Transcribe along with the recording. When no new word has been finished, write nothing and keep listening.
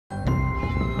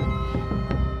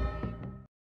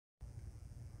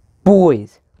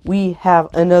Boys, we have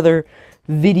another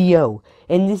video,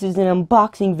 and this is an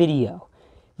unboxing video.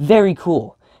 Very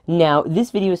cool. Now,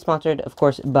 this video is sponsored, of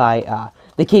course, by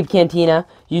the Cape Cantina.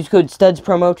 Use code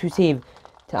STUDSPROMO to save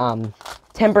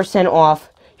 10% off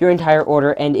your entire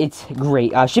order, and it's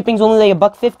great. Shipping's only like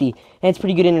 $1.50, and it's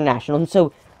pretty good international. And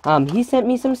so, he sent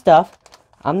me some stuff.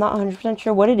 I'm not 100%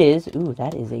 sure what it is. Ooh,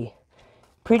 that is a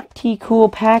pretty cool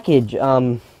package.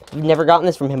 I've never gotten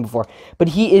this from him before, but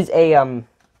he is a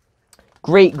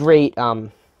great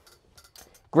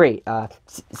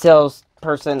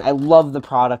salesperson. I love the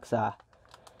products.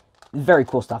 Very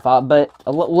cool stuff. But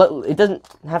it doesn't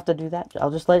have to do that. I'll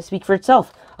just let it speak for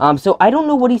itself. So I don't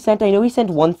know what he sent. I know he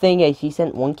sent one thing. He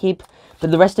sent one cape,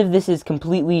 but the rest of this is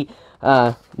completely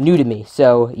new to me.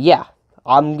 So yeah,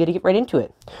 I'm gonna get right into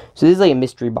it. So this is like a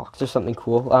mystery box or something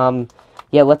cool.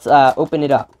 Yeah, let's open it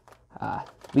up.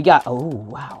 We got, oh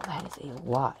wow, that is a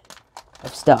lot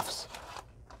of stuffs.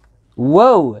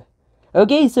 Whoa!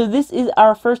 Okay, so this is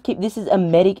our first cape. This is a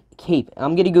medic cape.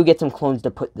 I'm gonna go get some clones to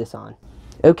put this on.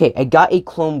 Okay, I got a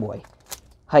clone boy.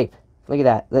 Hype. Look at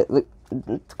that. Look,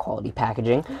 it's quality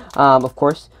packaging. Of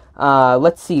course.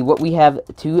 Let's see what we have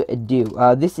to do.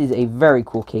 This is a very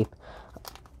cool cape.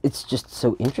 It's just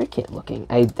so intricate looking.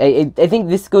 I think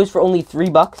this goes for only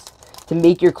 $3 to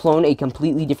make your clone a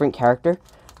completely different character.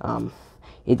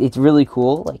 It's really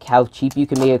cool, like how cheap you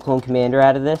can make a clone commander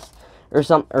out of this, or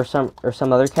some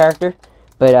other character.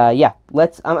 But yeah,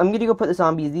 I'm gonna go put this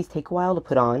on because these take a while to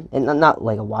put on, and not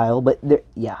like a while, but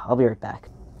yeah, I'll be right back.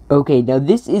 Okay, now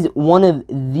this is one of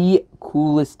the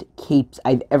coolest capes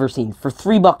I've ever seen. For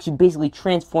 $3, you basically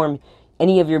transform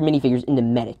any of your minifigures into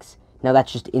medics. Now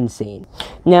that's just insane.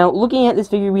 Now looking at this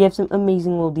figure, we have some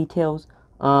amazing little details.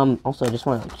 Also, I just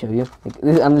want to show you.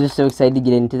 I'm just so excited to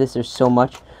get into this. There's so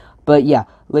much. But yeah,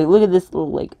 like look at this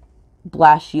little like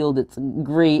blast shield. It's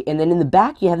great. And then in the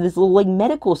back, you have this little like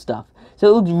medical stuff. So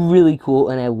it looks really cool,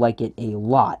 and I like it a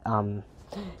lot.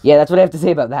 Yeah, that's what I have to say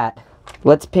about that.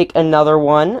 Let's pick another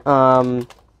one.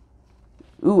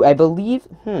 Ooh, I believe.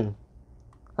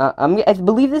 I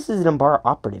believe this is an Umbara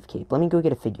operative cape. Let me go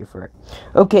get a figure for it.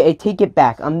 Okay, I take it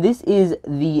back. This is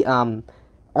the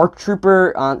ARC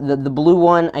Trooper, the blue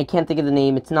one. I can't think of the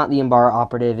name. It's not the Umbara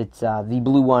operative. It's the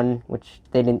blue one, which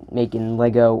they didn't make in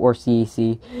Lego or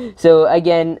CAC. So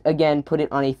again, put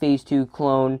it on a Phase 2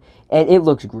 clone, and it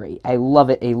looks great. I love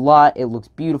it a lot. It looks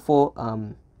beautiful.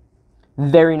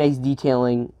 Very nice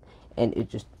detailing, and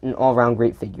it's just an all-around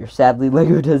great figure. Sadly,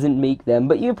 Lego doesn't make them,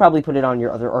 but you could probably put it on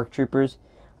your other ARC Troopers.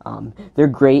 They're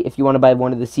great if you want to buy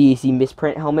one of the CAC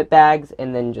misprint helmet bags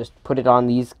and then just put it on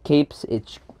these capes.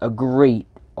 It's a great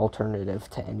alternative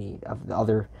to any of the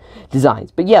other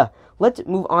designs. But yeah, let's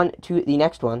move on to the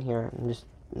next one here.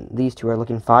 These two are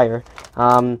looking fire.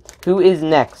 Who is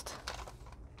next?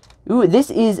 Ooh, this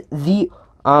is the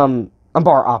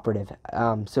Umbara operative.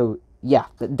 So yeah,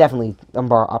 definitely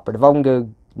Umbara operative. I'm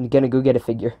gonna go get a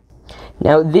figure.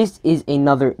 Now this is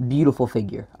another beautiful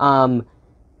figure.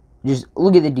 Just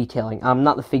look at the detailing.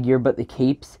 Not the figure, but the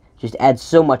capes just add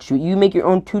so much to it. You make your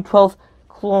own 212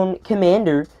 clone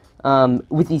commander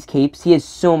with these capes. He has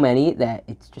so many that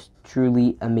it's just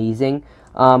truly amazing.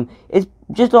 It's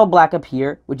just all black up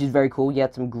here, which is very cool. You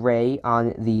got some gray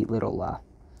on the little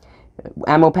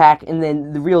ammo pack, and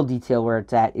then the real detail where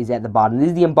it's at is at the bottom. This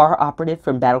is the Umbara operative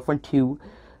from Battlefront 2.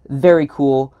 Very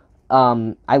cool.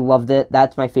 I loved it.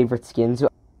 That's my favorite skin. So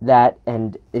that,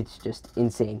 and it's just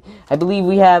insane. I believe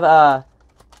we have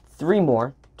 2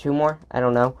 more, I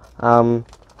don't know.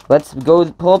 Let's go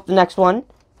pull up the next one.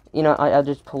 You know, I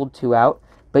just pulled 2 out,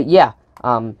 but yeah,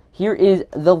 here is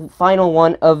the final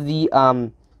one of the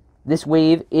this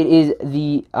wave. It is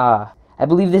the I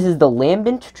believe this is the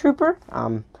Lambent Trooper.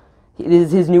 It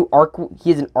is his new arc. He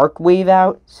has an arc wave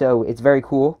out, so it's very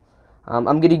cool.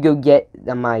 I'm gonna go get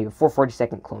my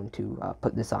 442nd clone to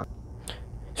put this on.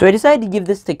 So I decided to give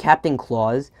this to Captain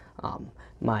Claus, one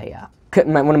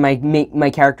of my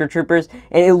character troopers,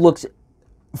 and it looks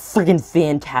freaking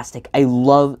fantastic. I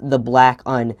love the black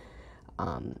on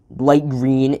light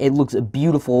green. It looks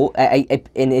beautiful, and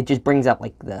it just brings out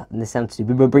like this sounds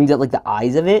stupid, but it brings out like the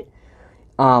eyes of it.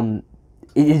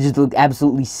 It just looks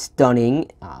absolutely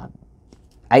stunning.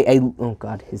 Oh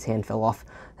god, his hand fell off.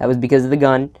 That was because of the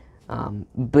gun.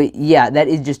 But yeah, that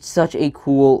is just such a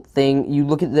cool thing. You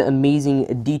look at the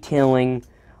amazing detailing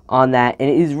on that, and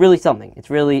it is really something. It's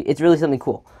really something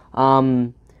cool.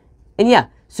 And yeah,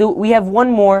 so we have one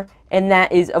more, and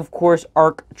that is of course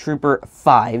ARC Trooper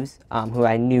 5s, who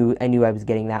I knew I was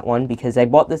getting that one because I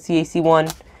bought the CAC one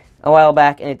a while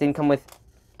back, and it didn't come with.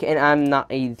 And I'm not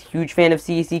a huge fan of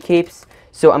CAC capes,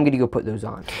 So I'm going to go put those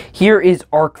on. Here is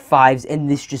Arc 5's, and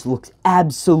this just looks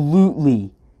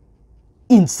absolutely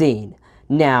insane.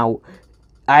 Now,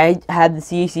 I had the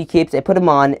CAC capes. I put them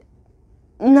on.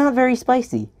 Not very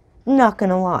spicy. Not going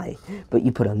to lie. But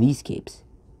you put on these capes.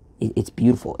 It's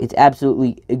beautiful. It's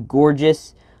absolutely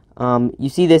gorgeous. You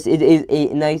see this? It is a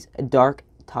nice dark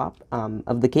top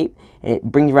of the cape, and it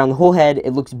brings around the whole head.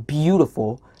 It looks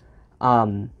beautiful,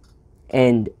 and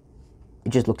it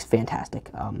just looks fantastic.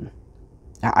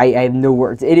 I have no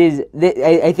words. It is,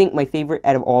 I think my favorite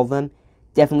out of all of them,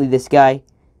 definitely this guy.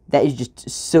 That is just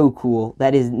so cool.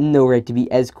 That is no right to be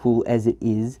as cool as it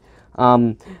is.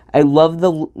 I love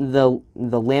the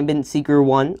Lambent Seeker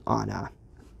one on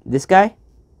this guy.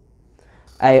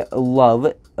 I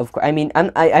love, of course, I mean,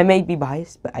 I might be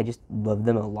biased, but I just love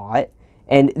them a lot.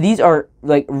 And these are,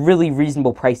 like, really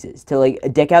reasonable prices to, like,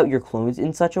 deck out your clothes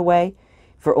in such a way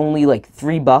for only, like,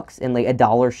 $3 and, like,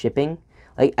 $1 shipping.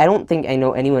 Like, I don't think I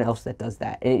know anyone else that does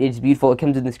that. And it's beautiful. It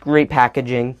comes in this great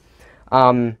packaging.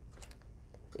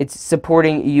 It's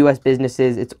supporting U.S.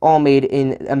 businesses. It's all made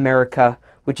in America,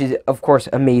 which is, of course,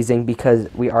 amazing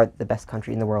because we are the best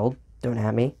country in the world. Don't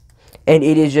at me. And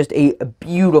it is just a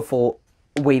beautiful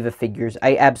wave of figures.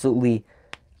 I absolutely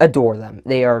adore them.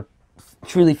 They are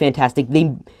truly fantastic.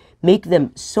 They make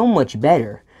them so much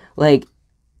better. Like,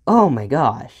 oh my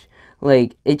gosh.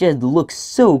 Like, it just looks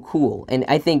so cool. And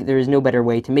I think there is no better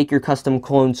way to make your custom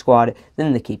clone squad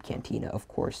than the Cape Cantina, of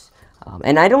course.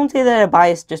 And I don't say that I'm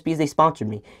biased just because they sponsored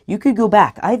me. You could go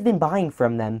back. I've been buying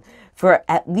from them for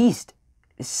at least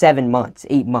 7 months,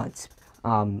 8 months.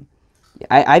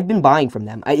 I've been buying from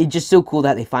them. It's just so cool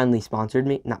that they finally sponsored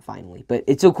me. Not finally, but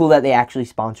it's so cool that they actually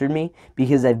sponsored me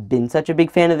because I've been such a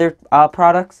big fan of their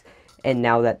products. And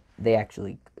now that they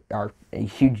actually are a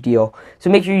huge deal. So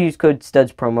make sure you use code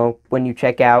STUDSPROMO when you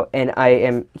check out. And I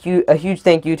am a huge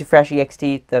thank you to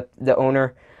FreshEXT, the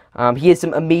owner. He has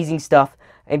some amazing stuff.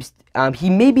 He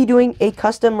may be doing a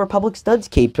custom Republic Studs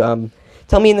cape.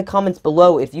 Tell me in the comments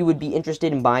below if you would be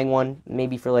interested in buying one,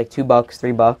 maybe for like $2,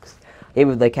 $3. It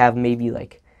would like have maybe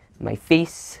like my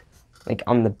face, like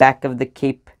on the back of the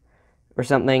cape or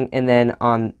something, and then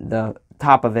on the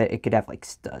top of it, it could have like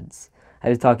studs. I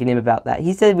was talking to him about that.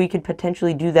 He said we could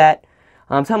potentially do that.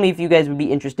 Tell me if you guys would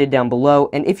be interested down below,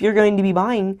 and if you're going to be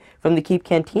buying from the Cape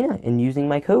Cantina and using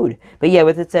my code. But yeah,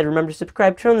 with it said, remember to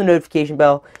subscribe, turn on the notification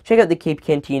bell, check out the Cape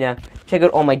Cantina, check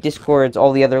out all my Discords,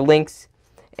 all the other links,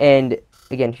 and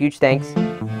again, huge thanks,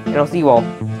 and I'll see you all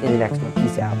in the next one.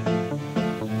 Peace out.